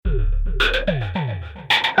It's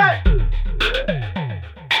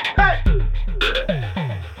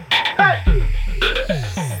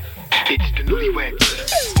the newlyweds.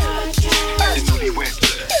 The newlyweds.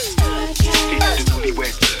 It's the newlyweds. The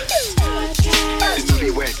newlyweds. It's the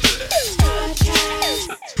newlyweds. The newlyweds.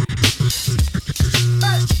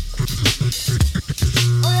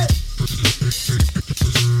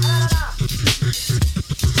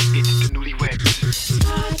 It's the newlyweds.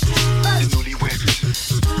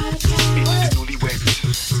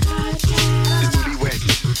 The newlyweds.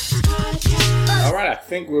 All right, I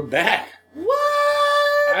think we're back. What?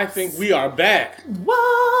 I think we are back.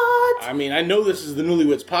 What? I mean, I know this is the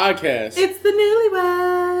Newlyweds podcast. It's the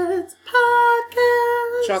Newlyweds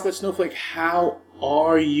podcast. Chocolate Snowflake, how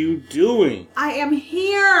are you doing? I am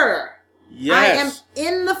here. Yes. I am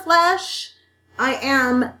in the flesh. I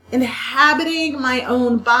am inhabiting my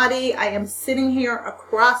own body. I am sitting here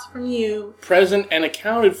across from you. Present and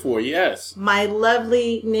accounted for, yes. My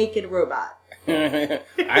lovely naked robot. I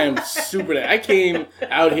am super. I came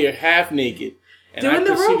out here half naked. And Doing I the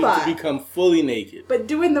proceeded robot. to become fully naked. But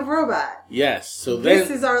doing the robot. Yes. So then, This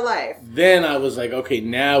is our life. Then I was like, okay,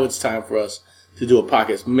 now it's time for us to do a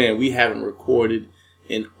podcast. Man, we haven't recorded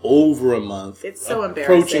in over a month. It's so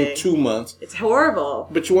embarrassing. Approaching 2 months. It's horrible.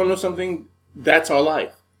 But you want to know something? That's our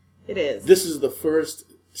life. It is. This is the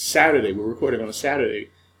first Saturday. We're recording on a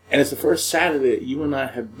Saturday. And it's the first Saturday that you and I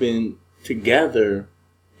have been together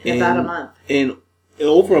in about a month. In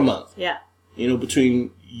over a month. Yeah. You know,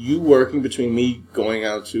 between you working, between me going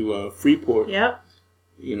out to Freeport. Yep.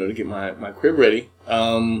 You know, to get my crib ready.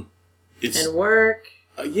 It's and work.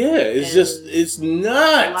 Yeah, it's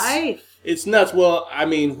nuts. Life. It's nuts. Well, I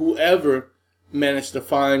mean, whoever managed to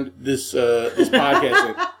find this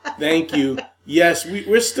podcast, thank you. Yes,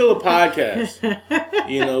 we're still a podcast.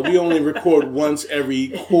 You know, we only record once every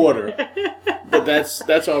quarter, but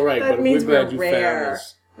that's all right. That but means we're glad we're you rare. found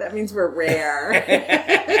us. That means we're rare.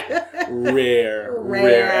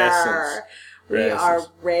 Rare essence. We are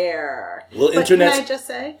rare. Well, but internet. can I just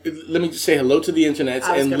say? Let me just say hello to the internet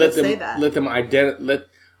and let them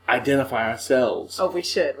identify ourselves. Oh, we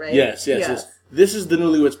should, right? Yes. This is the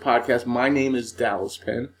Newlyweds podcast. My name is Dallas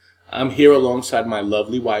Penn. I'm here alongside my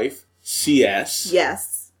lovely wife, CS.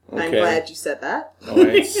 Yes. Okay. I'm glad you said that. All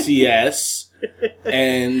right, CS.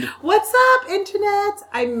 And what's up, internet?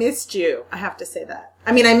 I missed you. I have to say that.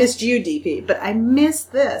 I mean, I missed you, DP, but I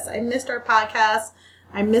missed this. I missed our podcast.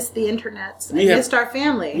 I missed the internet. I missed our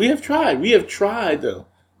family. We have tried, though.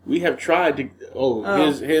 We have tried to...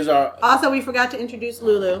 Here's our... Also, we forgot to introduce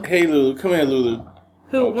Lulu. Hey, Lulu. Come here, Lulu.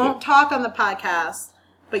 Who won't talk on the podcast,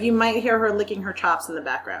 but you might hear her licking her chops in the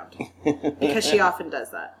background. Because she often does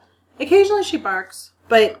that. Occasionally she barks,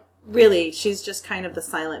 but really, she's just kind of the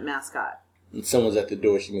silent mascot. When someone's at the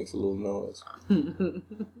door, she makes a little noise.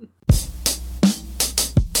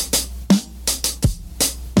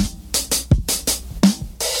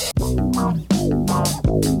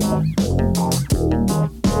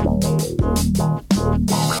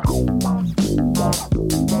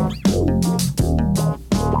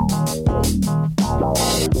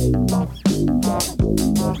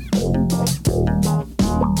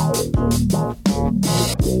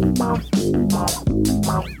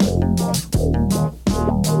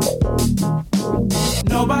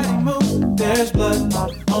 Nobody move, there's blood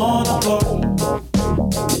on the floor.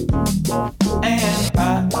 And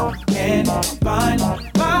I can't find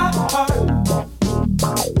my heart.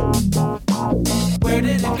 Where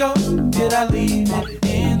did it go? Did I leave it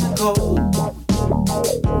in the cold?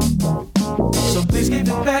 So please give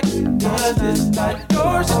it back, cause it's not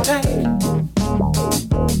yours to take.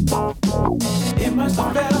 It must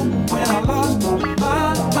have fell when I lost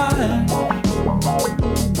my mind.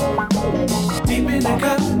 Deep in the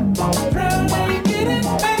cup, drowning in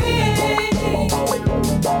pain.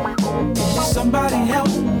 Somebody help,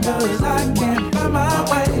 cause I can't find my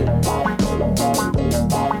way.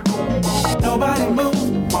 Nobody move,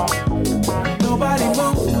 nobody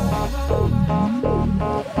move.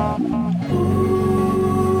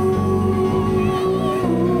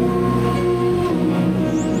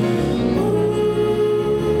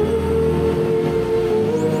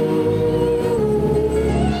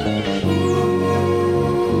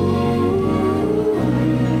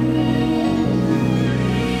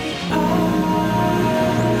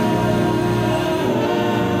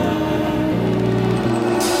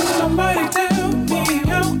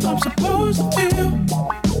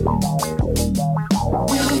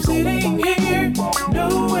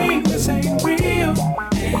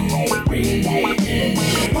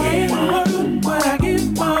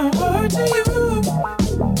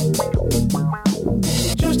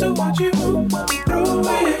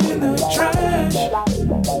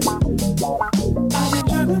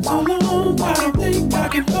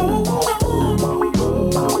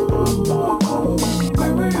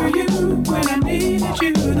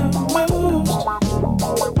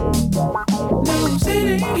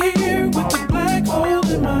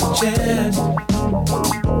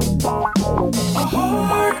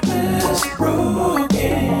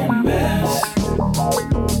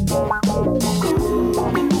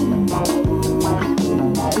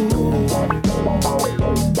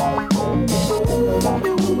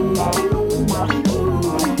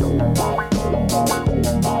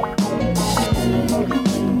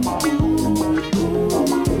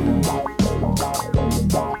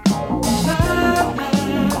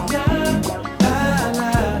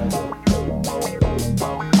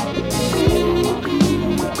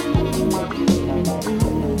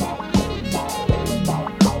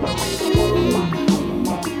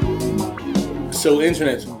 So,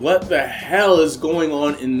 internets, what the hell is going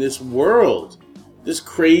on in this world? This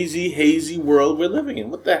crazy, hazy world we're living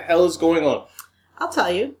in. What the hell is going on? I'll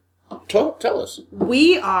tell you. Tell us.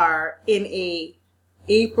 We are in a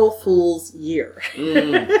April Fool's year.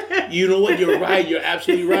 You know what? You're right. You're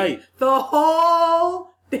absolutely right. The whole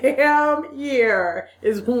damn year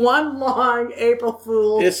is one long April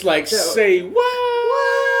Fool's It's like, joke. say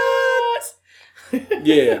what?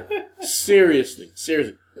 Yeah. Seriously.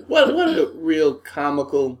 What a real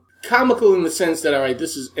comical in the sense that, all right,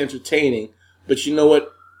 this is entertaining, but you know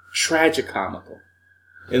what? Tragicomical.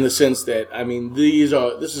 In the sense that, I mean, this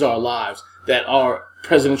is our lives that our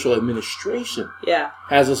presidential administration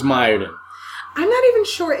has us mired in. I'm not even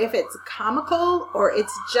sure if it's comical or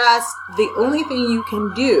it's just the only thing you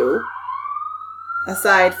can do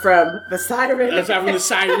aside from the siren. Aside from the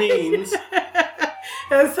sirens.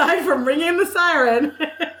 Aside from ringing the siren,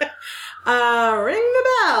 ring the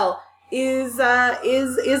bell is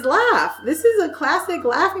laugh. This is a classic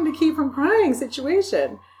laughing to keep from crying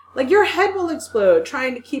situation. Like, your head will explode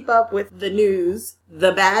trying to keep up with the news,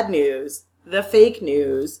 the bad news, the fake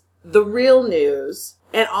news, the real news,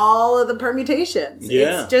 and all of the permutations.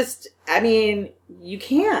 Yeah. It's just, I mean, you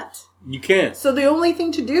can't. You can't. So the only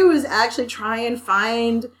thing to do is actually try and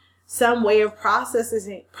find some way of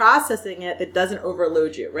processing it that doesn't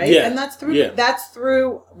overload you, right? Yeah. And that's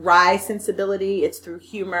through wry sensibility. It's through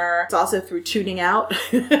humor. It's also through tuning out.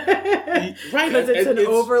 Right. Because it's an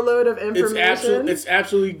overload of information. It's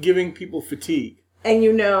absolutely giving people fatigue. And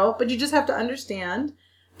but you just have to understand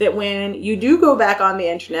that when you do go back on the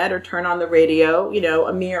internet or turn on the radio,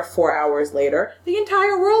 a mere 4 hours later, the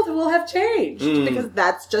entire world will have changed because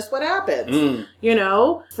that's just what happens.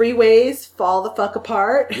 Freeways fall the fuck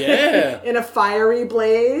apart. Yeah. In a fiery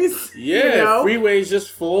blaze. Yeah. Freeways just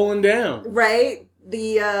falling down. Right.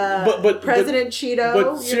 The President Cheeto.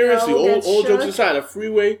 But seriously, all jokes aside, a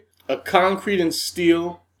freeway, a concrete and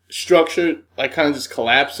steel structure, like kind of just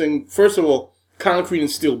collapsing. First of all, concrete and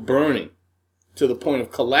steel burning to the point of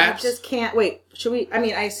collapse. I just can't wait. Should we? I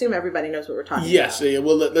mean, I assume everybody knows what we're talking about. Yes. Yeah.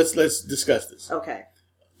 Well, let's discuss this. Okay.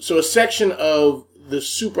 So a section of the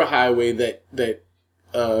superhighway that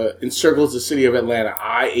encircles the city of Atlanta,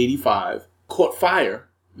 I-85, caught fire.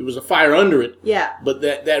 There was a fire under it. Yeah. But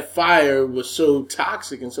that fire was so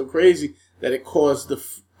toxic and so crazy that it caused the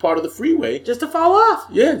part of the freeway just to fall off.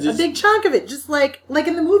 Yeah. A big chunk of it, just like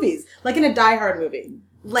in the movies, like in a Die Hard movie.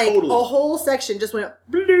 Like, totally. A whole section just went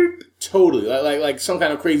bloop. Totally. Like some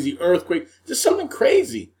kind of crazy earthquake. Just something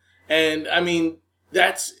crazy. And, I mean,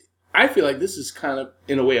 I feel like this is kind of,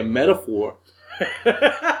 in a way, a metaphor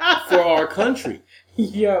for our country.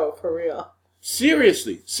 Yo, for real.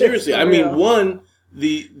 Seriously. I mean, one,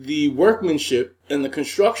 the workmanship and the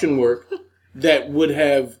construction work that would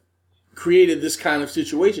have created this kind of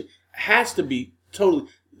situation has to be totally...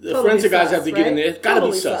 The forensic guys have to get in there. It's got to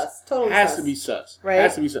be sus. Has to be sus. Right.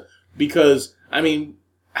 Has to be sus. Because, I mean,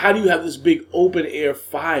 how do you have this big open air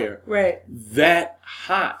fire that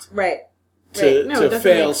hot? To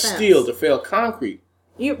fail steel, to fail concrete.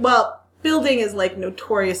 Building is like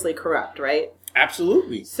notoriously corrupt, right?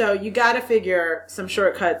 Absolutely. So you got to figure some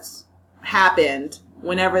shortcuts happened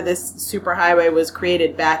whenever this superhighway was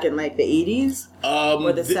created back in like the 80s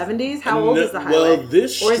or the 70s. How old is the highway? Well,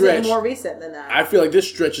 this stretch, or is it more recent than that? I feel like this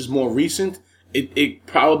stretch is more recent. It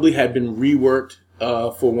probably had been reworked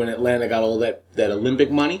for when Atlanta got all that Olympic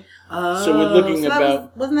money. Oh, so we're looking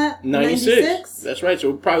wasn't that 96? That's right. So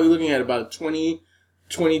we're probably looking at about a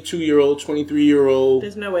 22-year-old, 23-year-old.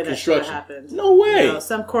 There's no way that should have happened. No way. No,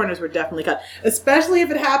 some corners were definitely cut, especially if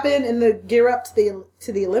it happened in the gear up to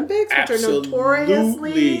the Olympics, which are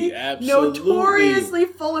notoriously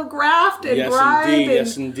full of graft and grime.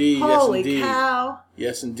 Yes, indeed. Holy cow.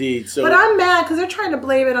 Yes, indeed. So, but I'm mad because they're trying to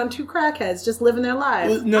blame it on two crackheads just living their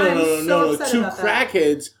lives. No. Two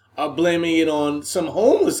crackheads are blaming it on some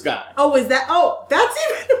homeless guy. Oh, is that? Oh, that's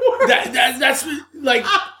even worse. That's like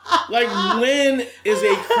when is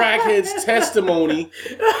a crackhead's testimony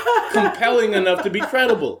compelling enough to be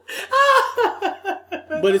credible?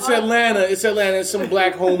 But it's Atlanta. It's some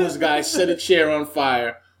black homeless guy set a chair on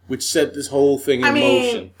fire, which set this whole thing in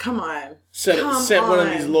motion. Come on. Set one of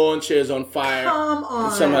these lawn chairs on fire. Come on.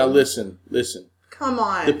 And somehow, listen. Come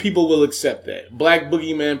on. The people will accept that. Black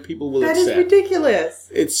boogeyman, people will accept. That is ridiculous.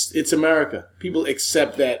 It's America. People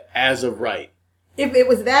accept that as of right. If it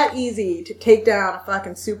was that easy to take down a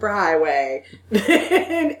fucking superhighway,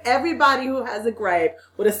 then everybody who has a gripe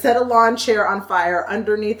would have set a lawn chair on fire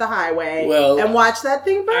underneath the highway and watch that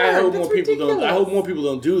thing burn. I hope more people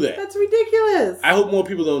don't do that. That's ridiculous. I hope more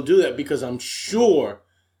people don't do that because I'm sure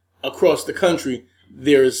across the country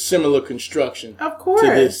there is similar construction. Of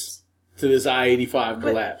course. to this I-85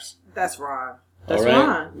 collapse. That's wrong. That's All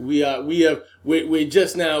right? wrong. We're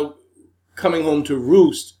just now coming home to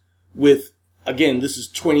roost with, again, this is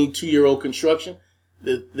 22-year-old construction.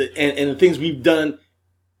 And the things we've done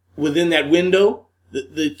within that window,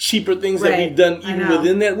 the cheaper things that we've done even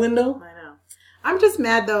within that window. I know. I'm just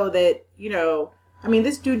mad, though, that,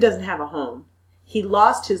 this dude doesn't have a home. He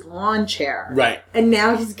lost his lawn chair. Right. And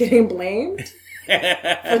now he's getting blamed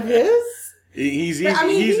for this? He's an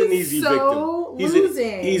easy victim. He's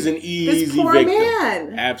an easy victim. This poor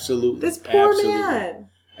man. Absolutely. This poor man.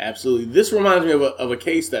 Absolutely. This reminds me of a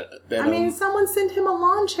case that someone sent him a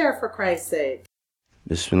lawn chair, for Christ's sake.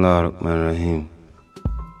 Bismillahirrahmanirrahim.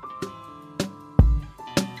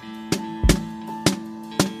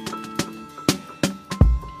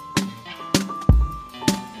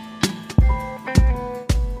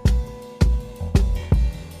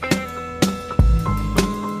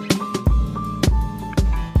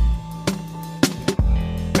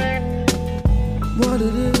 What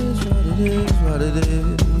it is, what it is, what it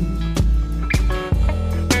is.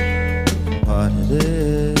 What it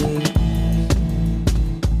is.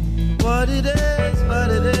 What it is, what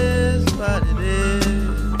it is, what it is.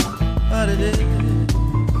 What it is.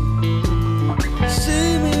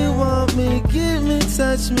 See me, want me, give me,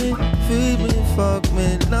 touch me, feed me, fuck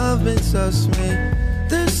me, love me, trust me.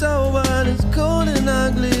 This whole world is cold and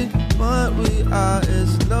ugly. What we are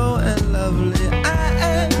is low and lovely. I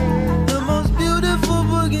am the most beautiful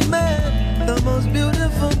boogeyman, the most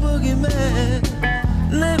beautiful boogeyman.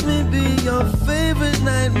 Let me be your favorite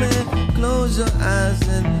nightmare. Close your eyes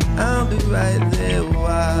and I'll be right there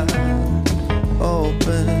wide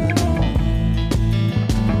open.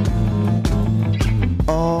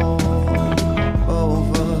 All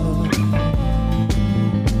over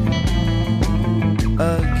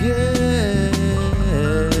again.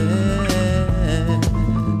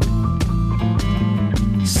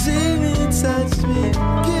 See me, touch me,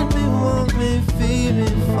 give me, want me, feed me,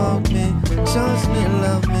 fuck me, trust me,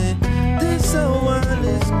 love me. This whole world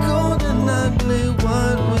is cold and ugly.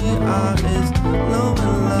 What we are is low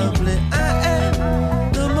and lovely. I am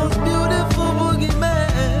the most beautiful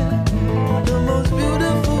boogeyman, the most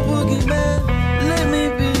beautiful boogeyman. Let me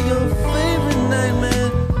be your favorite nightmare.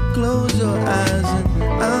 Close your eyes and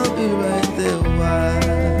I'll be right there wide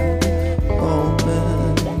open.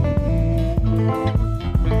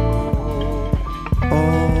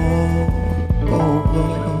 All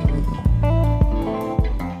over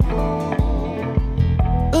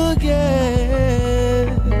again.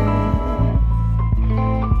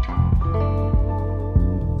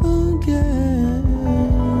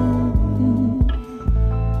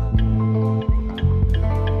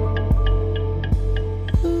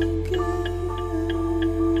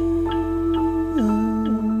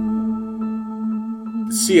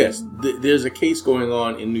 CS, there's a case going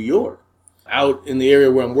on in New York, out in the area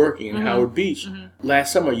where I'm working in Howard Beach.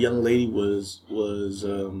 Last summer, a young lady was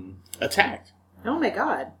attacked. Oh my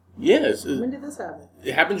God. Yes. When did this happen?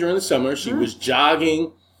 It happened during the summer. She was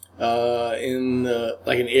jogging in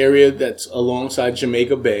like an area that's alongside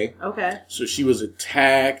Jamaica Bay. Okay. So she was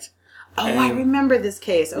attacked. Oh, I remember this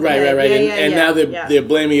case. Right. Okay. And now they're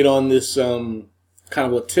blaming it on this kind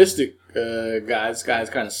of autistic guy. This guy's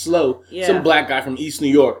kind of slow. Yeah. Some black guy from East New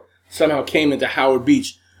York somehow came into Howard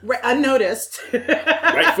Beach. Unnoticed.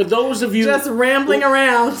 Right. For those of you just rambling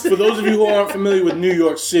around. For those of you who aren't familiar with New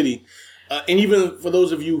York City, and even for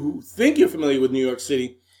those of you who think you're familiar with New York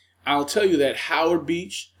City, I'll tell you that Howard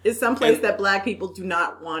Beach is someplace that black people do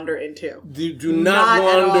not wander into. Do not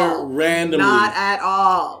wander randomly. Not at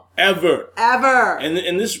all. Ever.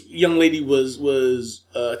 And this young lady was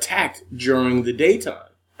attacked during the daytime.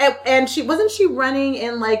 And wasn't she running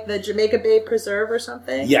in like the Jamaica Bay Preserve or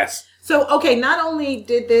something? Yes. So, okay, not only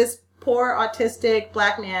did this poor autistic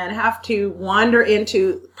black man have to wander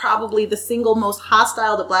into probably the single most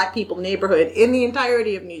hostile to black people neighborhood in the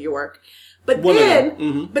entirety of New York, but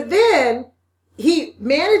then he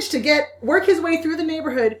managed to work his way through the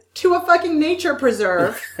neighborhood to a fucking nature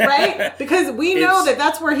preserve, right? Because we know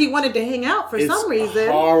that's where he wanted to hang out for some reason.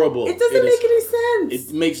 It's horrible. It doesn't make any sense.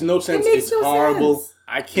 It makes no sense. It's horrible. Sense.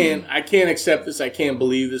 I can't accept this. I can't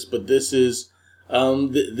believe this. But this is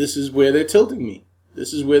where they're tilting me.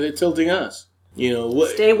 This is where they're tilting us. You know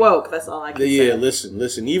what? Stay woke. That's all I can say. Yeah,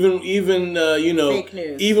 listen. Even fake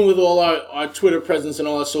news. Even with all our Twitter presence and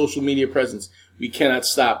all our social media presence, we cannot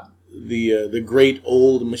stop the great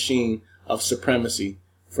old machine of supremacy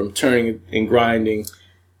from turning and grinding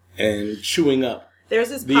and chewing up. There's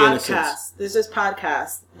this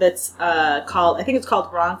podcast that's called, I think it's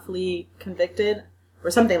called Wrongfully Convicted or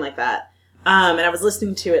something like that. And I was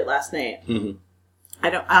listening to it last night. Mm-hmm.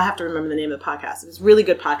 I'll have to remember the name of the podcast. It's a really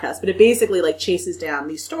good podcast, but it basically like chases down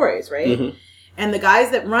these stories, right? Mm-hmm. And the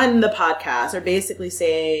guys that run the podcast are basically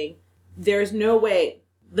saying there's no way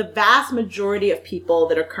the vast majority of people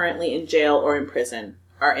that are currently in jail or in prison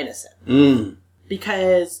are innocent.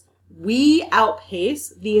 Because we outpace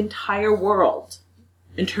the entire world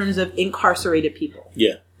in terms of incarcerated people.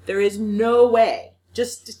 Yeah. There is no way,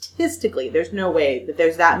 just statistically, there's no way that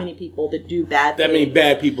there's that many people that do bad things. That many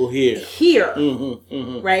bad people here.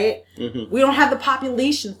 Right? We don't have the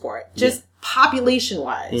population for it. Just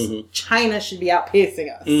population-wise, China should be outpacing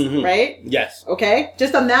us, right? Yes. Okay?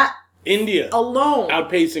 Just on that India. alone.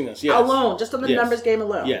 Outpacing us, yes. Alone. Just on the numbers game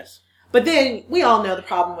alone. Yes. But then we all know the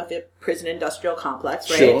problem with the prison industrial complex,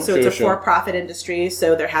 right? Sure, so it's a for-profit industry,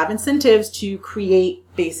 so they have incentives to create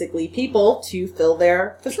basically people to fill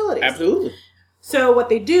their facilities. Absolutely. So what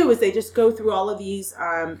they do is they just go through all of these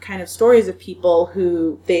kind of stories of people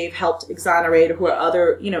who they've helped exonerate or who are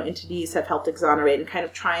other, entities have helped exonerate and kind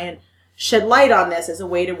of try and shed light on this as a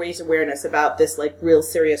way to raise awareness about this like real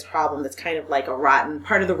serious problem that's kind of like a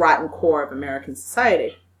part of the rotten core of American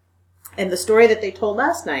society. And the story that they told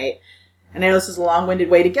last night, and I know this is a long-winded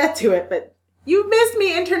way to get to it, but you missed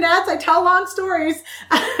me, internets. I tell long stories.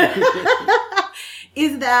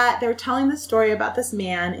 Is that they're telling the story about this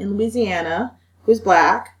man in Louisiana who's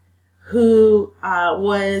black, who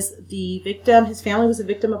was the victim. His family was a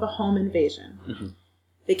victim of a home invasion.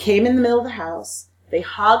 They came in the middle of the house. They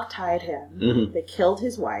hog-tied him. They killed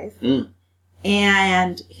his wife.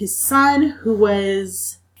 And his son, who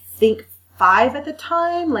was, I think, 5 at the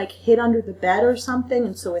time, like hid under the bed or something,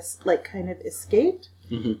 and so it's like kind of escaped.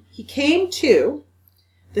 He came to.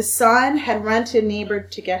 The son had run to a neighbor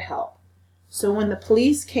to get help. So when the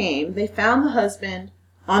police came, they found the husband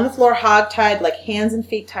on the floor, hog-tied, like hands and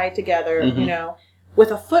feet tied together, with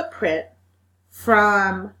a footprint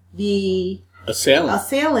from the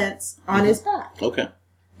assailants on his back. Okay.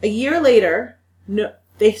 A year later,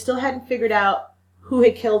 they still hadn't figured out who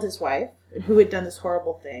had killed his wife and who had done this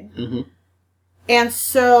horrible thing. And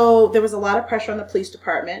so there was a lot of pressure on the police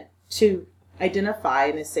department to identify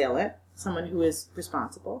an assailant, someone who is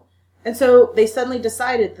responsible. And so they suddenly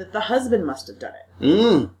decided that the husband must have done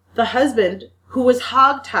it. The husband, who was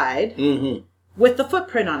hog-tied with the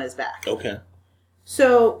footprint on his back. Okay.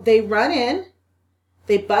 So they run in,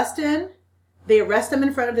 they bust in, they arrest him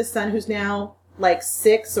in front of his son, who's now like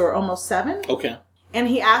 6 or almost 7. Okay. And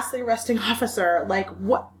he asks the arresting officer, like,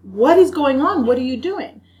 what is going on? What are you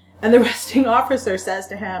doing? And the arresting officer says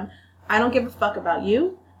to him, I don't give a fuck about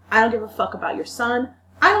you. I don't give a fuck about your son.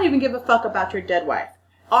 I don't even give a fuck about your dead wife.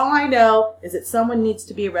 All I know is that someone needs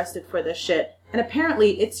to be arrested for this shit. And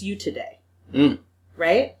apparently it's you today.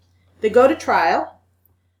 Right? They go to trial.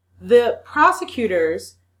 The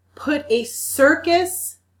prosecutors put a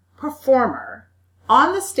circus performer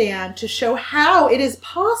on the stand to show how it is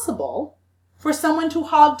possible for someone to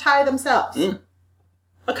hog-tie themselves.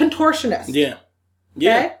 A contortionist. Yeah.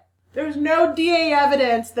 Okay? There's no DA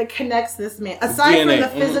evidence that connects this man. Aside DNA. from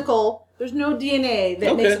the physical, there's no DNA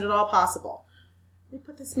that makes it at all possible. They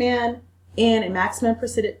put this man in a maximum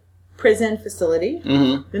prison facility.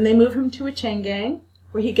 Then they move him to a chain gang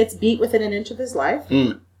where he gets beat within an inch of his life.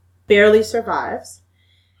 Barely survives.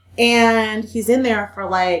 And he's in there for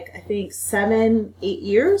like, I think 7-8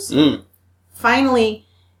 years. Finally,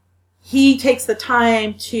 he takes the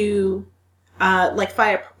time to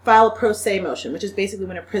file a pro se motion, which is basically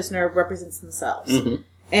when a prisoner represents themselves.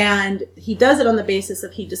 And he does it on the basis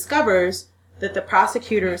of he discovers that the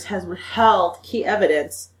prosecutors has withheld key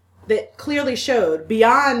evidence that clearly showed,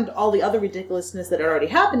 beyond all the other ridiculousness that had already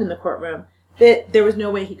happened in the courtroom, that there was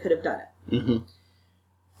no way he could have done it.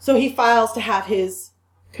 So he files to have his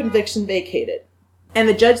conviction vacated. And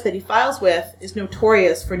the judge that he files with is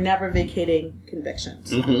notorious for never vacating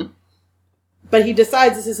convictions. But he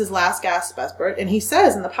decides this is his last gasp effort. And he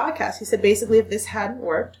says in the podcast, he said, basically, if this hadn't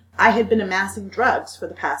worked, I had been amassing drugs for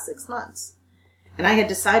the past 6 months. And I had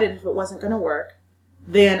decided if it wasn't going to work,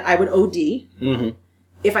 then I would OD.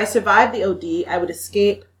 If I survived the OD, I would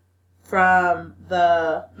escape from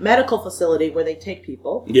the medical facility where they take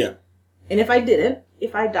people. Yeah. And if I didn't,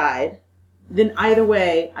 if I died, then either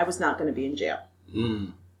way, I was not going to be in jail.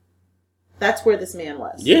 That's where this man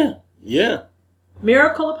was. Yeah. Yeah.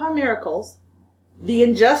 Miracle upon miracles. The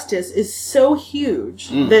injustice is so huge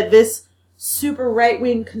that this super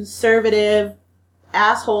right-wing conservative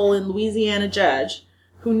asshole in Louisiana judge,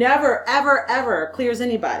 who never, ever, ever clears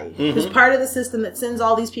anybody, who's part of the system that sends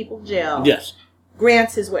all these people to jail,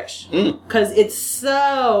 grants his wish. Because it's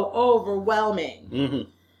so overwhelming.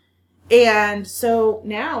 And so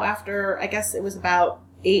now, after, I guess it was about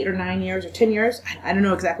 8 or 9 years or 10 years, I don't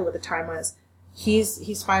know exactly what the time was,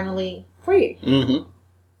 he's finally free. Mm-hmm.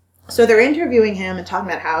 So they're interviewing him and talking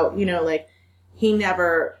about how, like, he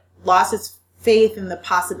never lost his faith in the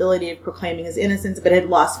possibility of proclaiming his innocence, but had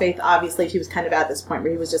lost faith, obviously. He was kind of at this point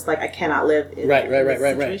where he was just like, I cannot live in this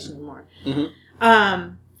situation anymore.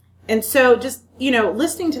 Mm-hmm. And so just,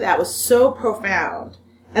 listening to that was so profound.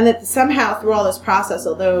 And that somehow through all this process,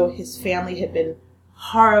 although his family had been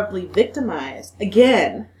horribly victimized,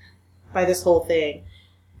 again, by this whole thing,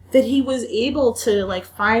 that he was able to, like,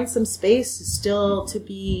 find some space still to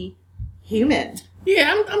be human.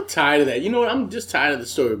 Yeah, I'm tired of that. You know what? I'm just tired of the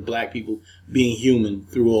story of black people being human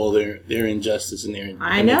through all their injustice and their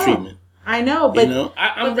treatment. I know, but...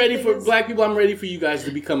 I'm ready for black people. I'm ready for you guys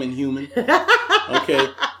to become inhuman. Okay?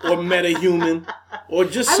 Or metahuman. Or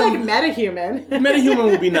just I like metahuman.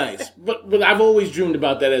 Metahuman would be nice. But I've always dreamed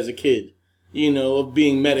about that as a kid. Of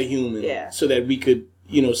being metahuman. Yeah. So that we could,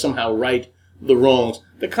 somehow right the wrongs.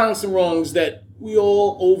 The constant wrongs that we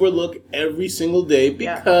all overlook every single day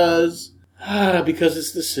because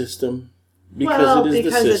it's the system. Because it is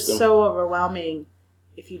the system. It's so overwhelming.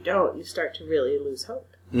 If you don't, you start to really lose hope.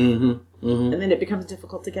 Mm-hmm. Mm-hmm. And then it becomes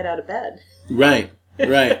difficult to get out of bed. Right.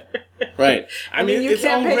 I mean, you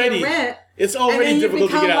can't pay your rent. It's already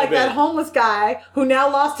difficult to get out of bed. And then you become like that homeless guy who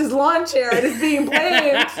now lost his lawn chair and is being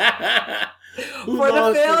blamed for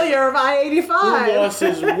the failure of I-85. Who lost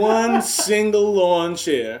his one single lawn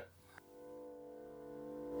chair.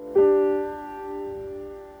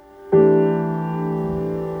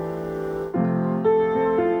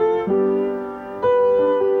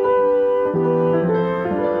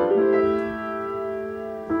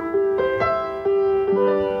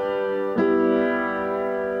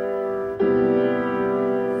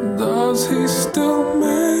 Does he still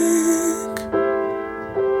make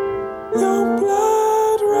your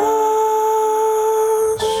blood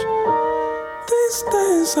rush? These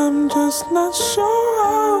days I'm just not sure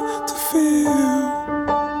how to feel.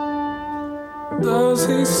 Does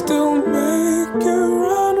he still make you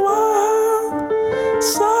run wild?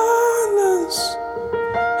 Silence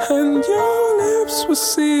and your lips were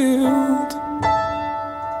sealed,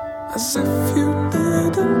 as if you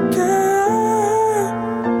didn't care.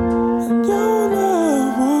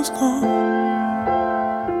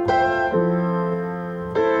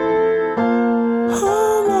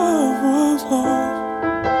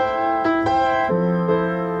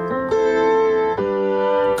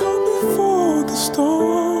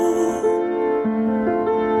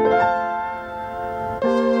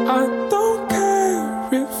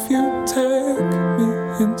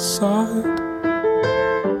 Inside,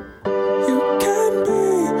 you can't be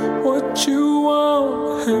what you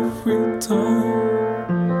want every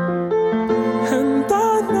time, and I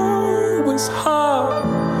know it's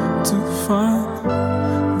hard to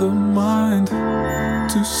find the mind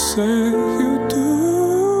to say you do.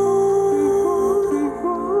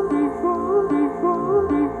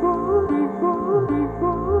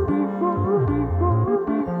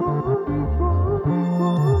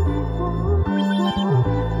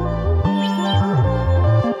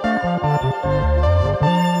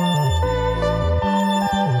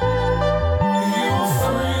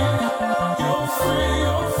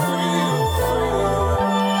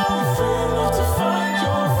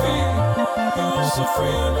 So free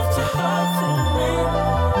enough to hide from me.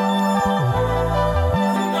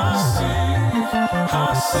 And I see.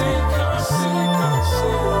 I'm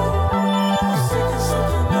seeking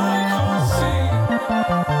something I can't see.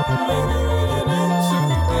 Maybe reading in too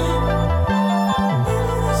deep.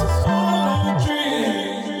 Maybe this is all a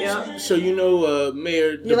dream. Yeah. So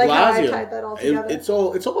Mayor de Blasio. You like how I tied that all together? It's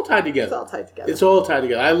all tied together. It's all tied together. It's all tied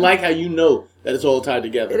together. I like how you know that it's all tied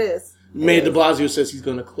together. It is. Mayor de Blasio says he's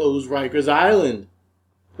going to close Rikers Island.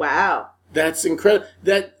 Wow. That's incredible.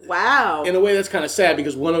 Wow. In a way, that's kind of sad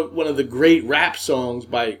because one of the great rap songs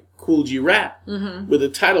by Cool G Rap, with the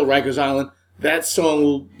title Rikers Island, that song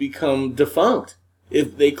will become defunct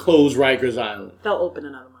if they close Rikers Island. They'll open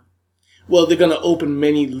another one. Well, they're going to open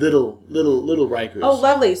many little Rikers. Oh,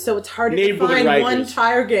 lovely. So it's hard to find Rikers.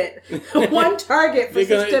 one target for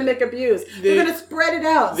systemic abuse. They're going to spread it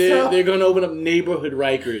out. They're going to open up neighborhood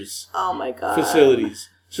Rikers. Oh, my God. Facilities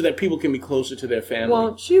so that people can be closer to their family.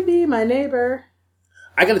 Won't you be my neighbor?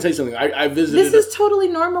 I got to tell you something. I visited... This is totally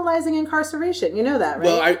normalizing incarceration. You know that, right?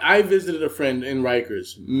 Well, I visited a friend in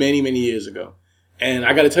Rikers many, many years ago. And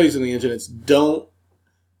I got to tell you something, Internet.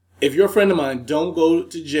 If you're a friend of mine, don't go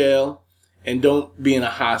to jail and don't be in a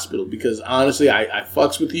hospital. Because honestly, I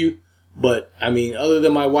fucks with you. But, I mean, other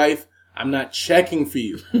than my wife, I'm not checking for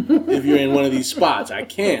you if you're in one of these spots. I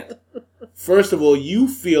can't. First of all, you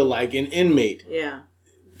feel like an inmate. Yeah.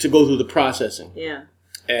 To go through the processing. Yeah.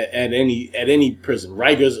 at any prison,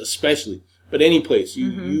 Rikers especially, but any place.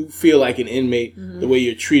 You feel like an inmate the way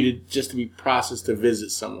you're treated just to be processed to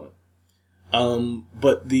visit someone.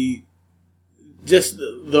 But the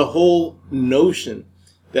whole notion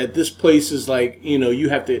that this place is like, you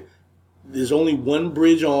have to, there's only one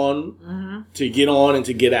bridge on to get on and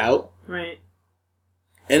to get out. Right.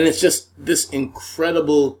 And it's just this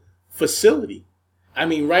incredible facility. I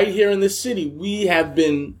mean, right here in this city, we have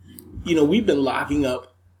been, we've been locking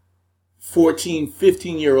up 14,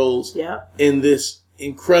 15-year-olds in this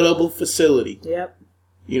incredible facility. Yep.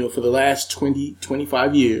 For the last 20,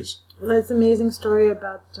 25 years. Well, that's an amazing story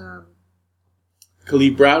about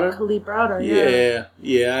Khalid Browder? Khalid Browder, yeah.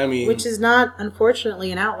 Yeah, I mean... Which is not,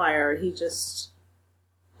 unfortunately, an outlier.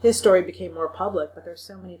 His story became more public, but there's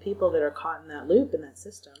so many people that are caught in that loop in that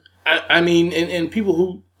system. I mean, and people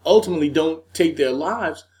who ultimately don't take their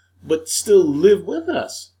lives, but still live with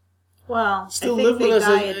us. Well, still I think live they with us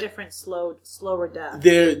die a different, slower death.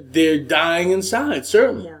 They're dying inside,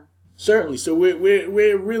 certainly. Yeah. Certainly. So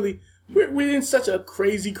we're really... We're in such a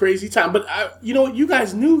crazy, crazy time. But you know what? You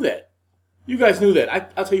guys knew that.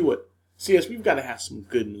 I'll tell you what. CS, we've got to have some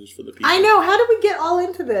good news for the people. I know. How did we get all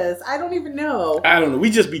into this? I don't even know. I don't know.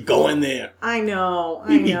 We just be going there. I know.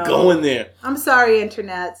 We be going there. I'm sorry,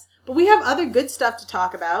 internets. But we have other good stuff to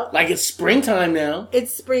talk about. Like it's springtime now.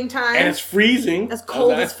 It's springtime. And it's freezing. It's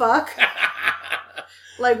cold as fuck.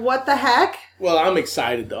 Like, what the heck? Well, I'm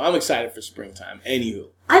excited, though. I'm excited for springtime. Anywho.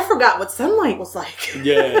 I forgot what sunlight was like.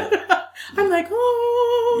 Yeah. I'm like,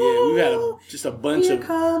 oh. Yeah, we've had just a bunch of,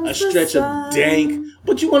 a stretch of dank.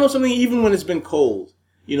 But you want to know something? Even when it's been cold,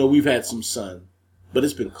 we've had some sun. But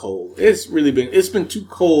it's been cold. It's been too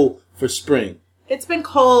cold for spring. It's been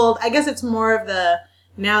cold. I guess it's more of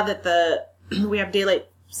now that we have daylight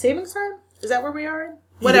savings time? Is that where we are in?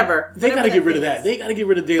 Whatever. They got to get rid of that. They got to get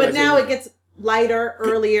rid of daylight savings. But now it gets lighter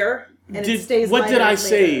earlier, and it stays lighter. What did I later.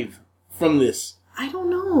 save from this? I don't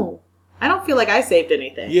know. I don't feel like I saved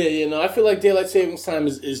anything. Yeah, no. I feel like daylight savings time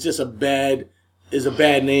is just a bad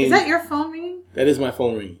name. Is that your phone ringing? That is my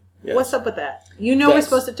phone ringing. Yes. What's up with that? We're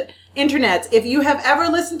supposed to... Internets, if you have ever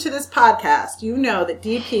listened to this podcast, you know that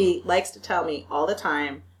DP likes to tell me all the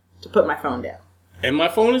time to put my phone down. And my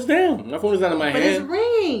phone is down. My phone is not in my hand. But it's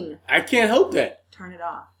ringing. I can't help that. Turn it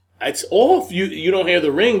off. It's off. You don't hear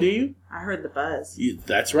the ring, do you? I heard the buzz.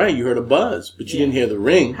 That's right. You heard a buzz, but you didn't hear the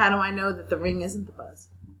ring. How do I know that the ring isn't the buzz?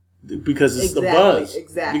 Because it's the buzz.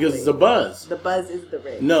 Exactly. Because it's a buzz. The buzz is the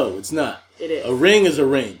ring. No, it's not. It is. A ring is a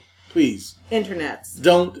ring. Please. Internets.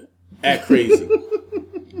 Don't act crazy.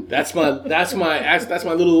 That's my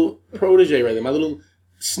little protege right there. My little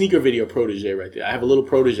sneaker video protege right there. I have a little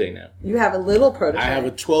protege now. You have a little protege. I have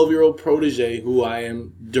a 12-year-old protege who I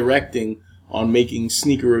am directing on making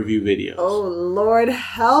sneaker review videos. Oh, Lord,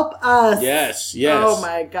 help us. Yes. Oh,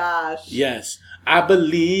 my gosh. Yes. I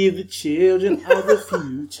believe the children of the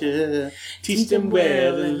future. Teach them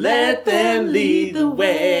well and let them lead the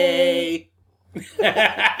way.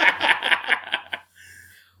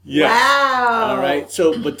 Yes. Wow. All right.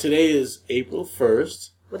 So, but today is April 1st.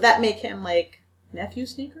 Would that make him like nephew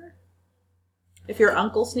sneaker? If you're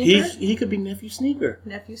uncle sneaker? He could be nephew sneaker.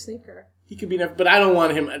 Nephew sneaker. He could be nephew, but I don't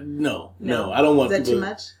want him. No. I don't want. Is that too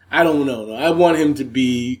much? I don't know. No, I want him to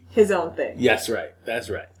be his own thing. Yes, right. That's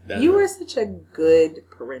right. You were such a good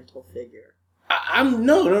parental figure. I'm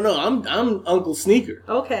Uncle Sneaker.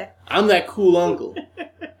 Okay. I'm that cool uncle.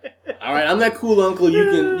 All right, I'm that cool uncle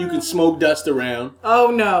you can smoke dust around.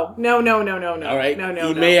 Oh, no. All right? No.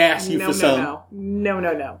 He may ask you for some.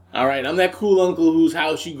 No. All right, I'm that cool uncle whose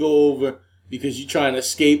house you go over because you're trying to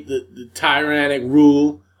escape the tyrannic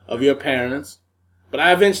rule of your parents. But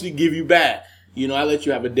I eventually give you back. I let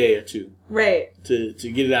you have a day or two. Right. To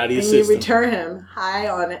get it out of your system. And you return him high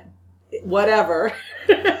on it. Whatever.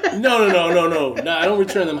 No. No, I don't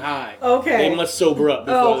return them high. Okay. They must sober up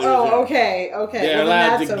before they return. Okay. They're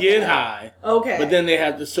allowed to get high. Okay. But then they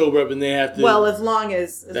have to sober up and they have to. Well, as long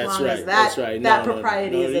as that's right. That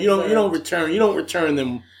propriety is. You don't return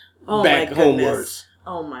them back homewards.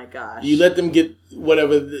 Oh my gosh. You let them get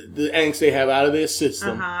whatever the angst they have out of their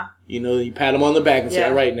system. You pat them on the back and say,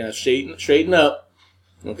 all right, now straighten up.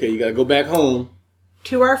 Okay, you got to go back home.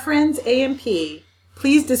 To our friends AMP,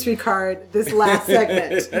 please disregard this last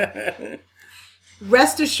segment.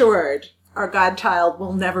 Rest assured, our godchild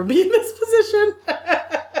will never be in this position.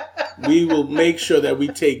 We will make sure that we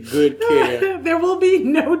take good care. There will be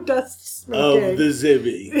no dust smoking. Of the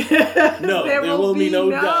zibby. No, there will be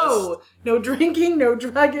no dust. No drinking, no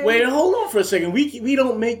drugging. Wait, hold on for a second. We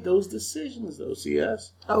don't make those decisions, though,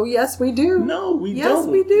 CS. Oh, yes, we do. No, we don't. Yes,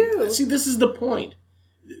 we do. See, this is the point.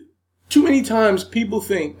 Too many times people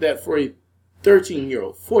think that for a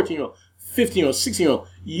 13-year-old, 14-year-old, 15-year-old, 16-year-old.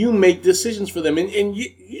 You make decisions for them. And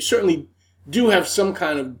you certainly do have some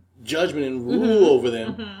kind of judgment and rule over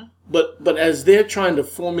them. But as they're trying to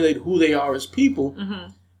formulate who they are as people,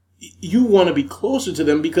 you want to be closer to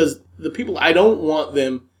them, because the people I don't want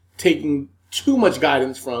them taking too much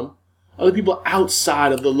guidance from are the people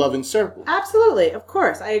outside of the loving circle. Absolutely. Of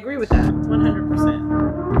course. I agree with that.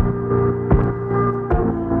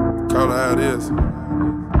 100%. Call it how it is.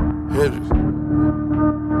 Hendrix.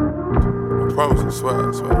 I promise you, swear.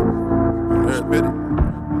 I'm there, admit it.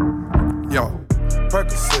 Yo,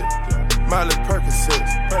 Percocet, Miley Percocet,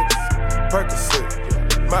 Percocet,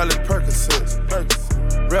 Miley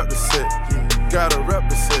Percocet, rep the set, gotta rep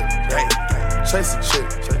the set, chase a chick,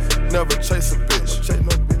 never chase a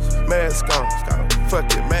bitch, mask on,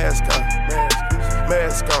 fuck it, mask on,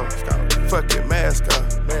 fuck it, mask on,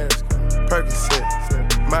 Percocet,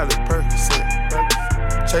 Miley Percocet,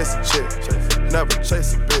 chase a chick, never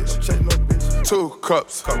chase a bitch, 2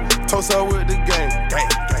 cups, toast out with the gang,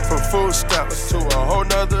 from food stamps to a whole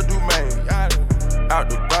nother domain, out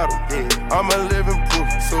the bottle, I'm a living proof,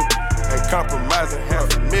 ain't compromising,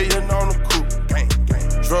 $500,000 on the coupe,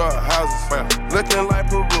 drug houses, looking like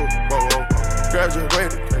Peru,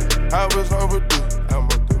 graduated, I was overdue,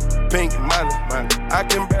 pink money, I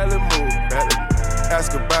can barely move,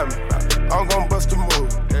 ask about me, I'm gon' bust a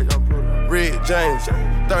move, Red James,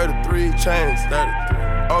 33 chains,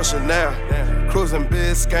 Ocean now, cruising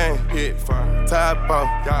Biscayne, top off,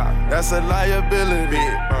 that's a liability,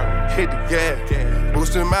 hit the gas,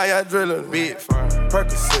 boosting my adrenaline,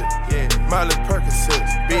 Percocet, Miley Percocet,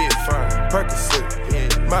 Percocet,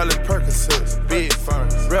 Miley Percocet,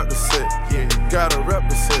 rep the set, gotta rep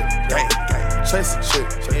the set, chase a chick,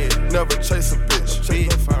 never chase a bitch,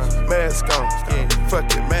 mask on,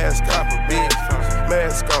 fuck it, mask on,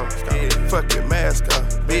 mask on, fuck it, mask on,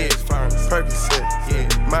 Percocet,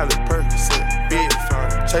 Miley Percocet,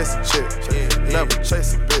 chase a chick, never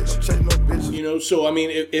chase a bitch, You know, so I mean,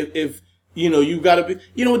 if you know, you gotta be,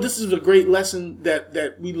 you know, this is a great lesson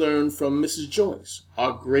that we learned from Mrs. Joyce,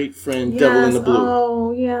 our great friend, Devil in the Blue.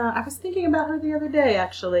 Oh, yeah. I was thinking about her the other day,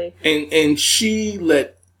 actually. And she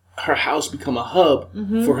let her house become a hub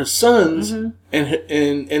for her sons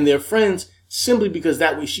and their friends, simply because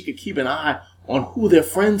that way she could keep an eye on who their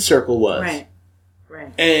friend circle was. Right.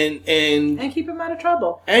 And keep them out of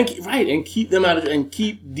trouble. And keep them out of, and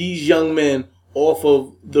keep these young men off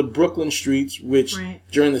of the Brooklyn streets, which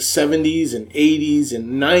during the 70s and 80s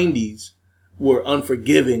and 90s were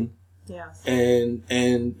unforgiving, and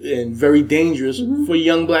very dangerous for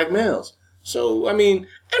young black males. So I mean,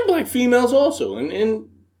 and black females also, and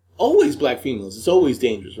always black females. It's always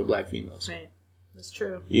dangerous for black females. Right, that's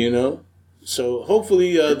true. You know, so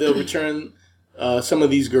hopefully they'll return some of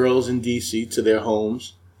these girls in DC to their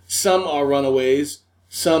homes. Some are runaways.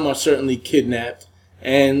 Some are certainly kidnapped.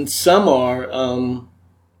 And some are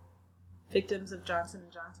victims of Johnson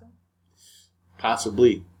 & Johnson?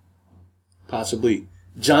 Possibly.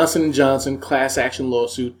 Johnson & Johnson, class action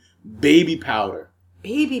lawsuit, baby powder.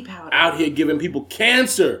 Baby powder. Out here giving people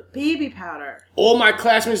cancer. Baby powder. All my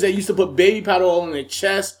classmates that used to put baby powder all in their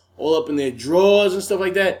chest, all up in their drawers and stuff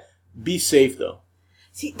like that. Be safe, though.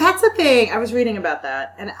 See, that's the thing. I was reading about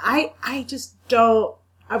that, and I just don't...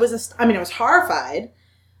 I was horrified.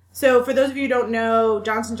 So, for those of you who don't know,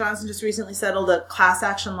 Johnson & Johnson just recently settled a class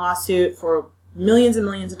action lawsuit for millions and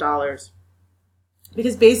millions of dollars.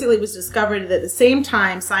 Because basically it was discovered that at the same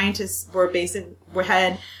time scientists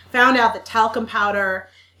had found out that talcum powder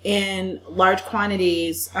in large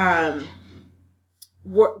quantities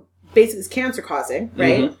basically is cancer causing,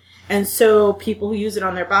 right? And so people who use it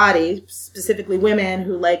on their body, specifically women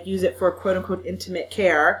who use it for quote unquote intimate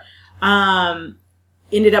care,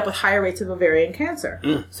 ended up with higher rates of ovarian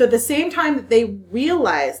cancer. So at the same time that they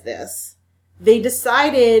realized this, they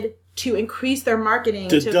decided to increase their marketing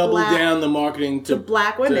to double down the marketing to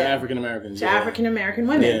black women, to African Americans, African American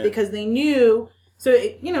women, because they knew. So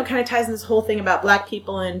it kind of ties in this whole thing about black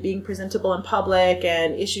people and being presentable in public,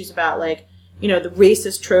 and issues about the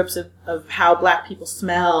racist tropes of how black people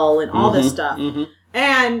smell and all this stuff,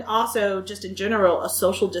 and also just in general a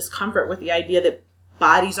social discomfort with the idea that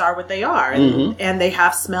bodies are what they are, and they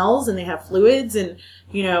have smells and they have fluids, and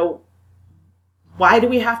why do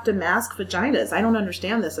we have to mask vaginas? I don't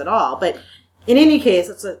understand this at all. But in any case,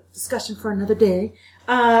 it's a discussion for another day.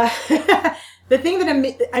 The thing that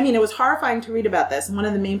it was horrifying to read about this. And one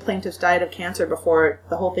of the main plaintiffs died of cancer before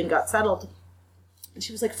the whole thing got settled. And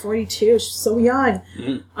she was 42. She's so young.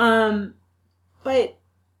 But I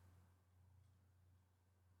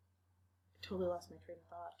totally lost my train of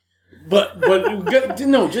thought.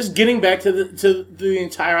 No, just getting back to the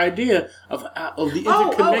entire idea of the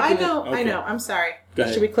interconnectedness. I know. I'm sorry. Go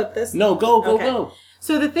ahead. Should we clip this? No, go.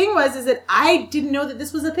 So the thing is that I didn't know that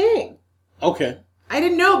this was a thing. Okay. I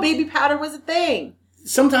didn't know baby powder was a thing.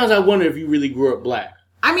 Sometimes I wonder if you really grew up black.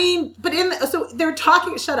 I mean, but so they're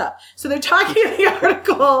talking. Shut up. So they're talking in the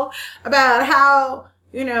article about how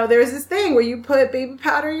there's this thing where you put baby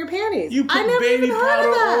powder in your panties. You put I never baby even heard powder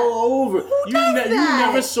of that. all over. Who does that? You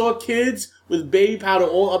never saw kids with baby powder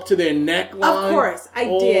all up to their neckline. Of course, I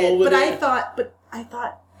did. But I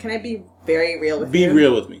thought, can I be very real with you? Be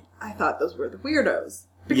real with me. I thought those were the weirdos.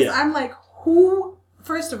 Because Yeah. I'm like, who?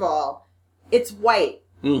 First of all, it's white.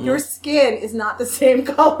 Mm-hmm. Your skin is not the same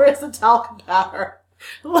color as the talcum powder.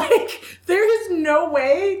 Like, there is no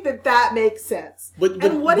way that makes sense.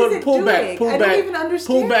 And what is it doing? I don't even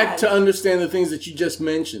understand. Pull back to understand the things that you just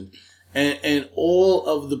mentioned. And all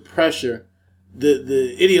of the pressure,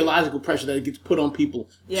 the ideological pressure that gets put on people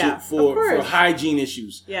for hygiene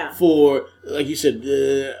issues. Yeah. For, like you said,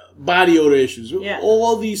 body odor issues. Yeah.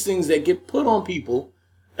 All these things that get put on people.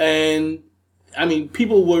 And, I mean,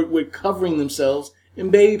 people were covering themselves in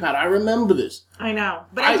baby powder. I remember this. I know,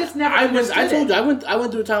 but I just never understood I told it. you, I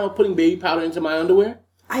went through a time of putting baby powder into my underwear.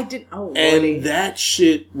 I did. Oh, and Lordy. that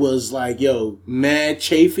shit was like, mad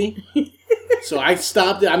chafy. So I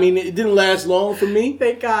stopped it. I mean, it didn't last long for me.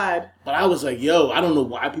 Thank God. But I was like, I don't know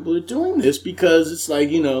why people are doing this, because it's like,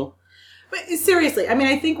 But seriously, I mean,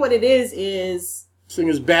 I think what it is this thing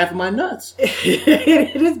is bad for my nuts.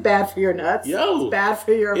 it is bad for your nuts. Yo, it's bad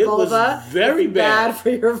for your it vulva. Was very it's bad for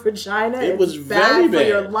your vagina. It was bad very for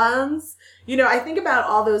your lungs. I think about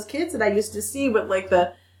all those kids that I used to see with like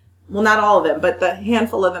not all of them, but the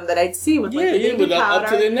handful of them that I'd see with like the baby powder.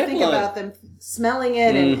 Up to their neckline. Think about them smelling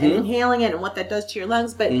it and inhaling it and what that does to your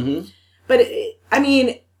lungs. But I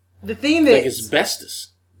mean, the thing that like asbestos.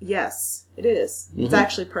 Yes, it is. Mm-hmm. It's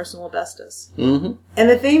actually personal asbestos. Mm-hmm. And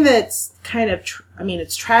the thing that's kind of,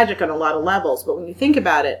 it's tragic on a lot of levels, but when you think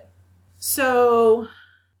about it, so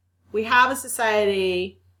we have a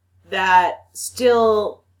society that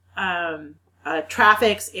still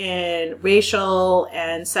traffics in racial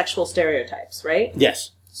and sexual stereotypes, right?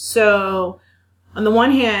 Yes. So on the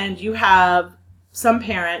one hand, you have some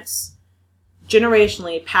parents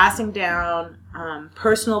generationally passing down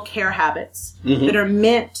personal care habits that are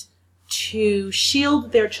meant to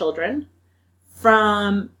shield their children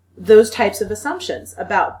from those types of assumptions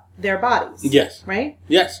about their bodies. Yes. Right?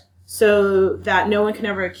 Yes. So that no one can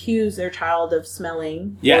ever accuse their child of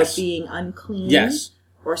smelling or being unclean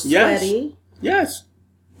or sweaty. Yes.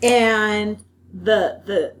 And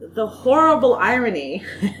the horrible irony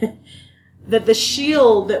that the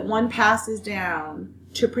shield that one passes down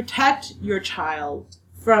to protect your child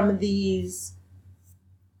from these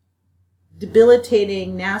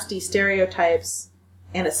debilitating, nasty stereotypes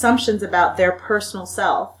and assumptions about their personal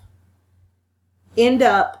self end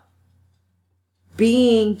up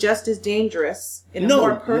being just as dangerous in a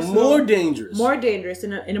more personal, more dangerous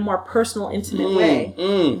in a more personal, intimate way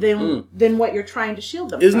than what you're trying to shield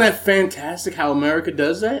them from. Isn't that fantastic how America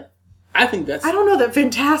does that? I think that's... I don't know that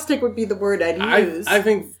fantastic would be the word I'd use. I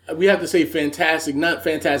think we have to say fantastic, not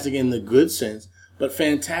fantastic in the good sense, but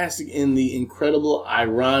fantastic in the incredible,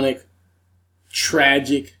 ironic,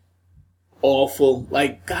 tragic, awful,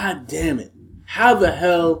 like, God damn it. How the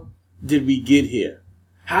hell did we get here?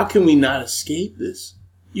 How can we not escape this?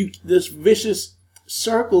 This vicious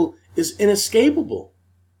circle is inescapable.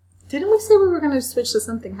 Didn't we say we were going to switch to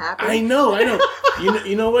something happy? I know.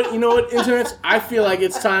 You know what, Internet? I feel like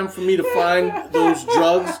it's time for me to find those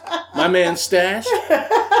drugs my man stashed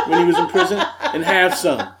when he was in prison and have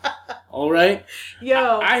some. All right?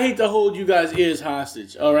 Yo. I hate to hold you guys' ears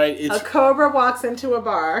hostage. All right? A cobra walks into a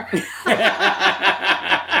bar.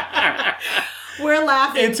 We're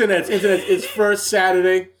laughing. Internet, it's first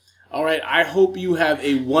Saturday. All right? I hope you have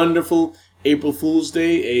a wonderful April Fool's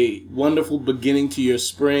Day, a wonderful beginning to your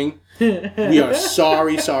spring. We are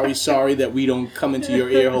sorry that we don't come into your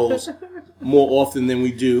ear holes more often than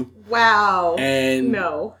we do. Wow. And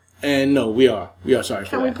no, we are sorry for that.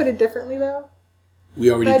 Can we put it differently, though? We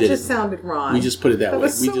already did it. That just sounded wrong. We just put it that way.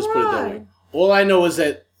 We just put it that way. All I know is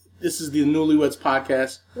that this is the Newlyweds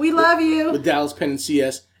podcast. We love you. With Dallas Penn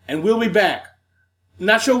CS. And we'll be back.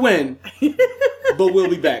 Not sure when, but we'll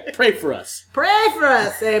be back. Pray for us. Pray for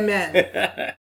us. Amen.